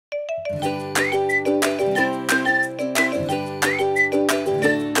Today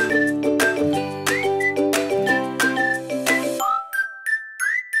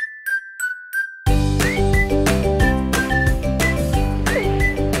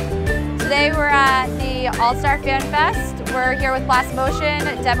we're at the All-Star FanFest. We're here with Blast Motion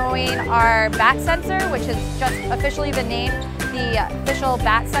demoing our bat sensor, which has just officially been named the official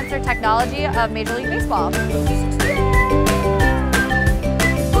bat sensor technology of Major League Baseball. Come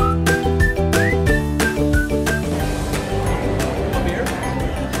here.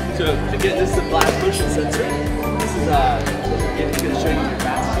 So again, this is a Blast Motion sensor. This is going to show you your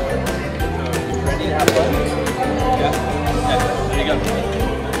bat sensor. So ready to have fun? Yeah. Okay. There you go.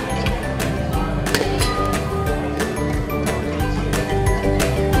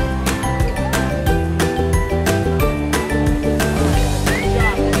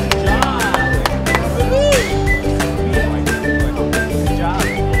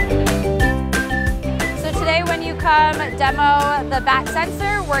 Come demo the bat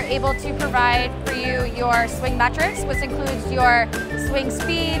sensor, we're able to provide for you your swing metrics, which includes your swing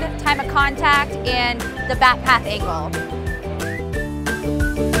speed, time of contact, and the bat path angle.